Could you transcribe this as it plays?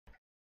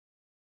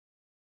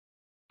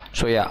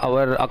So yeah,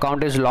 our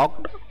account is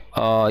locked,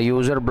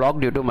 user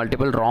blocked due to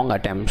multiple wrong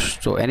attempts.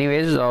 So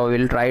anyways,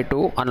 we'll try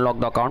to unlock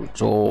the account.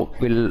 So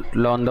we'll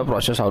learn the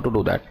process how to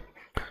do that.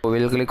 So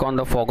we'll click on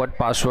the forgot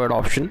password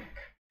option.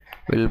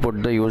 We'll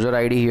put the user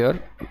ID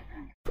here,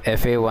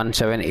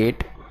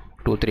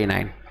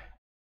 FA178239.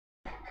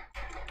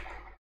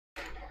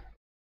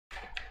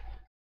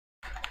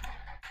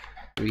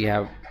 We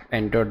have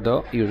entered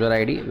the user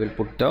ID. We'll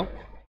put the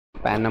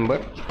PAN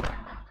number,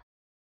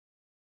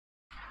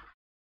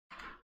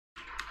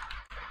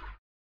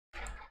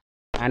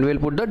 and we'll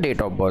put the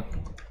date of birth.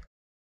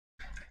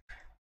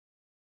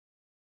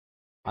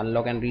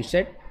 Unlock and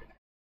reset.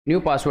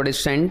 New password is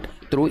sent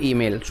through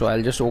email. So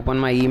I'll just open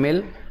my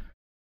email.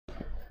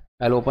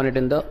 I'll open it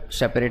in the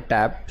separate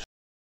tab.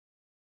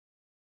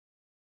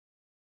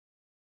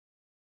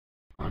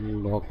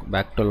 Unlock,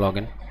 back to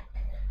login.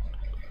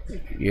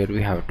 Here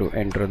we have to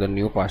enter the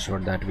new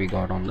password that we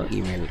got on the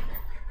email,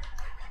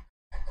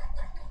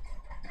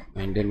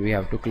 and then we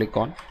have to click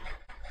on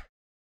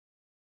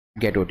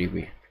get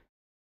OTP.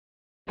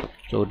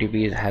 So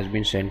OTP has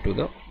been sent to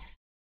the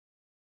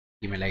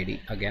email ID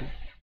again.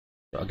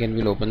 So again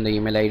we'll open the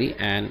email ID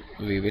and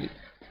we will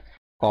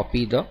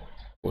copy the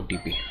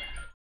OTP.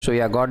 So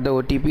yeah, got the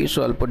OTP.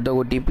 So I'll put the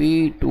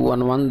OTP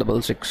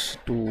 21166.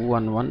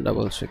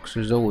 21166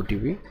 is the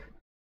OTP,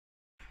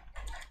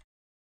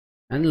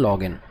 and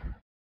login.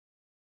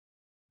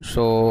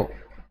 So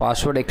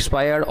password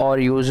expired or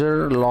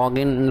user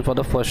login for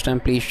the first time,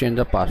 please change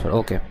the password.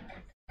 Okay,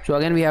 so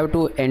again we have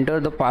to enter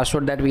the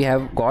password that we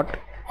have got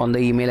on the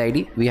email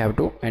ID. We have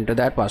to enter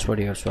that password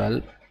here. So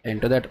I'll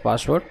enter that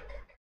password.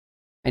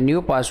 A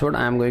new password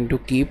I am going to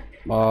keep,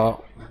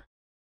 will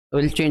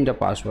change the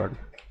password.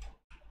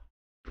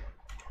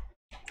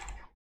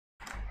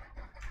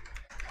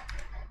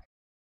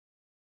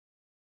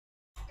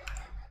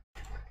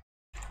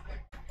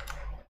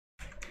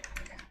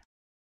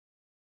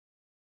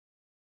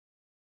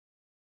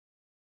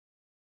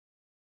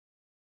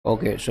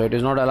 Okay, so it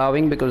is not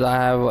allowing because I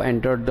have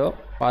entered the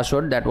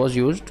password that was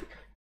used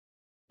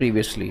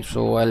previously.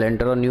 So I'll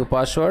enter a new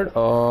password.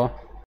 So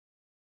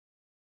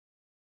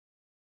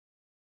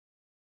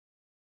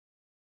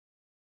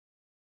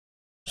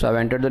I've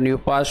entered the new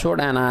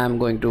password and I am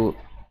going to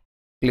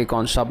click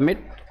on submit,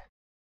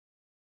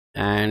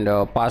 and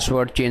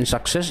password change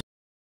success.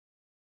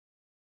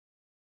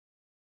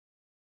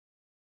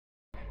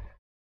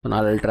 So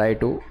now I'll try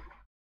to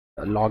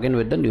log in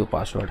with the new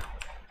password.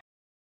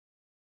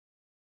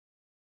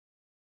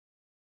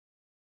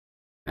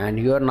 And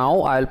here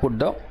now I'll put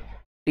the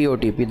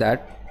TOTP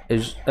that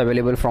is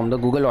available from the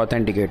Google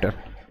Authenticator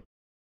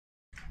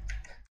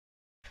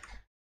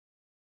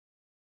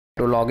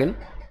to log in.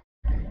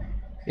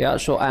 Yeah,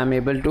 so I am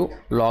able to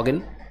log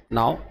in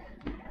now.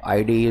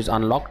 ID is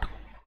unlocked.